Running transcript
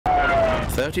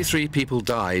33 people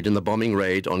died in the bombing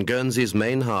raid on Guernsey's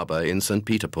main harbour in St.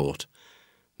 Peter Port.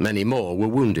 Many more were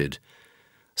wounded.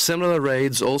 Similar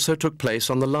raids also took place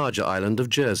on the larger island of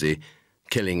Jersey,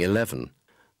 killing 11.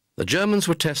 The Germans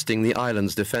were testing the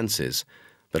island's defences,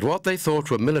 but what they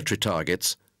thought were military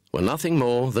targets were nothing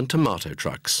more than tomato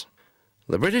trucks.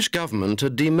 The British government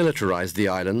had demilitarised the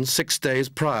island 6 days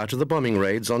prior to the bombing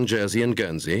raids on Jersey and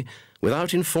Guernsey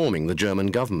without informing the German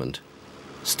government.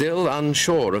 Still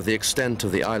unsure of the extent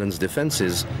of the island's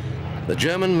defences, the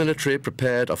German military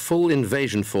prepared a full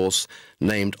invasion force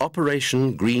named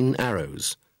Operation Green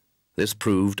Arrows. This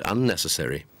proved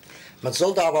unnecessary. Man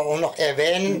sollte aber auch noch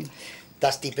erwähnen,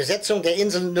 dass die Besetzung der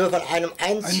Inseln nur von einem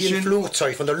einzigen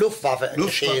Flugzeug, von der Luftwaffe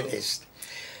geschehen ist.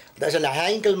 Da ist eine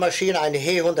Heinkel-Maschine, eine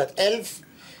He-111,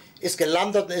 ist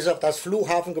gelandet und ist auf das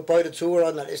Flughafengebäude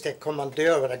zugerannt. Dann ist der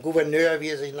Kommandeur oder der Gouverneur, wie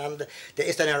er sich nannte, der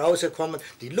ist dann herausgekommen.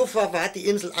 Die Luftwaffe hat die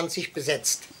Insel an sich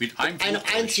besetzt. Mit einem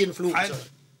einzigen Flugzeug.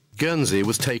 Guernsey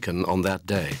was taken on that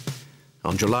day.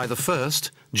 On July the 1st,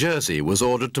 Jersey was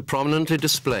ordered to prominently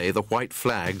display the white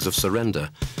flags of surrender.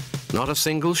 Not a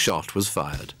single shot was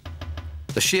fired.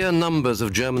 The sheer numbers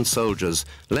of German soldiers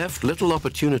left little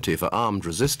opportunity for armed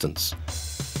resistance.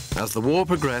 As the war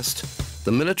progressed,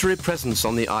 the military presence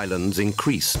on the islands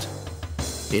increased.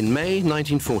 In May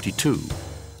 1942,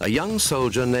 a young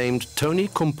soldier named Toni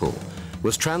Kumpel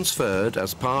was transferred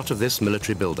as part of this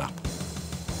military build-up.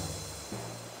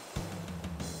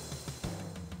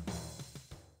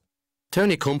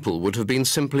 Toni Kumpel would have been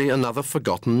simply another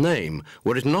forgotten name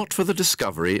were it not for the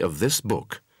discovery of this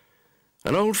book.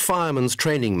 An old fireman's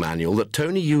training manual that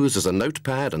Toni used as a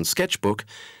notepad and sketchbook,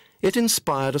 it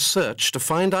inspired a search to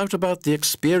find out about the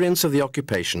experience of the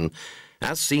occupation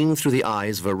as seen through the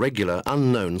eyes of a regular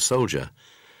unknown soldier.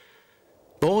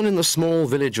 Born in the small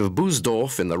village of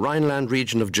Bußdorf in the Rhineland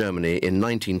region of Germany in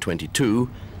 1922,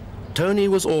 Toni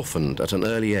was orphaned at an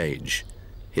early age.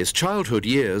 His childhood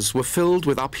years were filled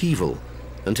with upheaval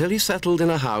until he settled in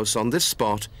a house on this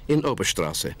spot in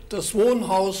Oberstraße. Das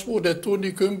Wohnhaus, wo der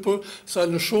Toni Kumpel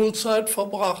seine Schulzeit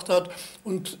verbracht hat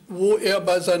und wo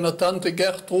bei seiner Tante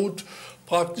Gertrud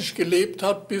praktisch gelebt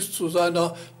hat bis zu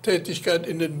seiner Tätigkeit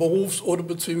in den Berufs- oder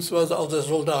beziehungsweise als er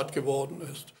Soldat geworden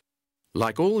ist.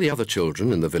 Like all the other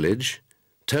children in the village,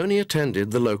 Toni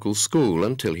attended the local school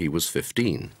until he was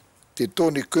 15. Die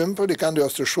Toni Kumpel, die kannte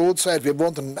aus der Schulzeit. Wir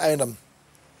wohnten in einem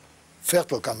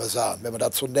Viertel, kann man sagen, wenn man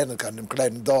das so nennen kann, im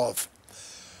kleinen Dorf.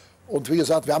 Und wie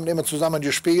gesagt, wir haben immer zusammen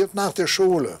gespielt nach der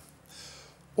Schule.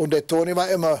 Und der Toni war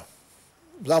immer,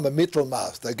 sagen wir,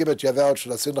 Mittelmaß. Da gibt es ja welche,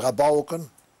 das sind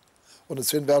Rabauken. Und es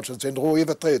sind welche, das sind ruhige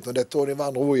Vertreter. Und der Toni war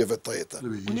ein ruhiger Vertreter.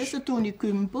 Und das ist der Toni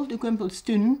Kumpel, der Kumpels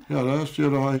dünn. Ja, da ist ja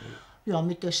da. Ja,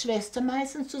 mit der Schwester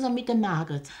meistens zusammen mit der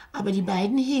Margret. Aber die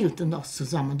beiden hielten noch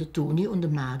zusammen, der Toni und der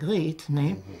Margret.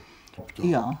 Ne?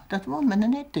 Ja, das war eine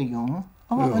nette Junge.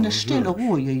 Aber eine stille,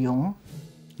 ruhige Junge.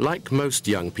 Like most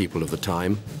young people of the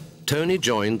time, Toni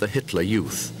joined the Hitler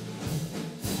Youth.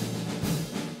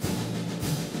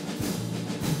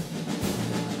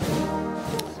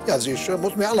 Ja, sicher,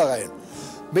 muss mir alle rein.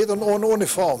 Mit und ohne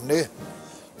Uniform, ne?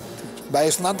 Die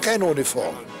meisten hatten keine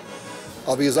Uniform.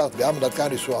 Aber wie gesagt, wir haben das gar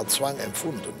nicht so als Zwang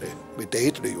empfunden, ne? Mit der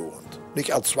Hitlerjugend.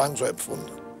 Nicht als Zwang so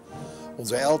empfunden.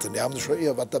 Unsere Eltern, die haben sich schon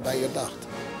eher was dabei gedacht.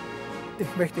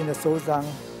 Ich möchte Ihnen das so sagen,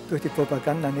 durch die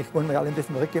Propaganda, nicht, wurden wir alle ein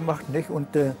bisschen weggemacht, nicht? Und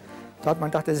da hat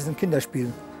man gedacht, das ist ein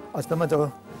Kinderspiel. Als wenn man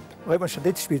so Räuber und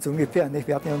Stadit spielt, so ungefähr, nicht?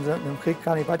 Wir hatten ja im Krieg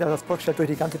gar nicht weiter das vorgestellt durch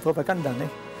die ganze Propaganda, nicht?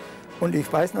 Und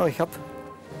ich weiß noch, ich habe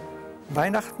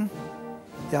Weihnachten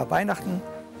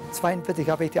 42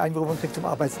 habe ich die Einberufung gekriegt zum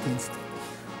Arbeitsdienst.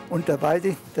 Und da weiß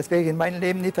ich, das werde ich in meinem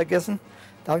Leben nie vergessen,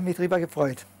 da habe ich mich drüber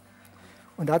gefreut.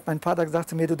 Und da hat mein Vater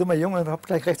gesagt zu mir, du dummer Junge, ich habe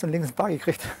gleich rechts und links ein Paar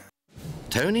gekriegt.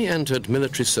 Toni entered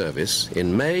military service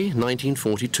in May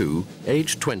 1942,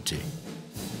 aged 20.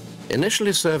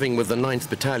 Initially serving with the 9th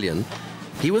Battalion,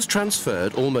 he was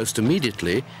transferred almost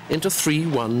immediately into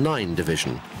 319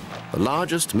 Division, the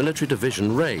largest military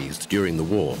division raised during the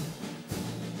war.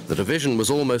 The division was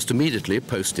almost immediately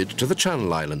posted to the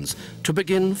Channel Islands to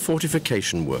begin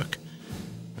fortification work,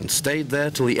 and stayed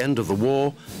there till the end of the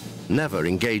war, never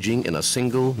engaging in a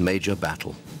single major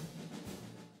battle.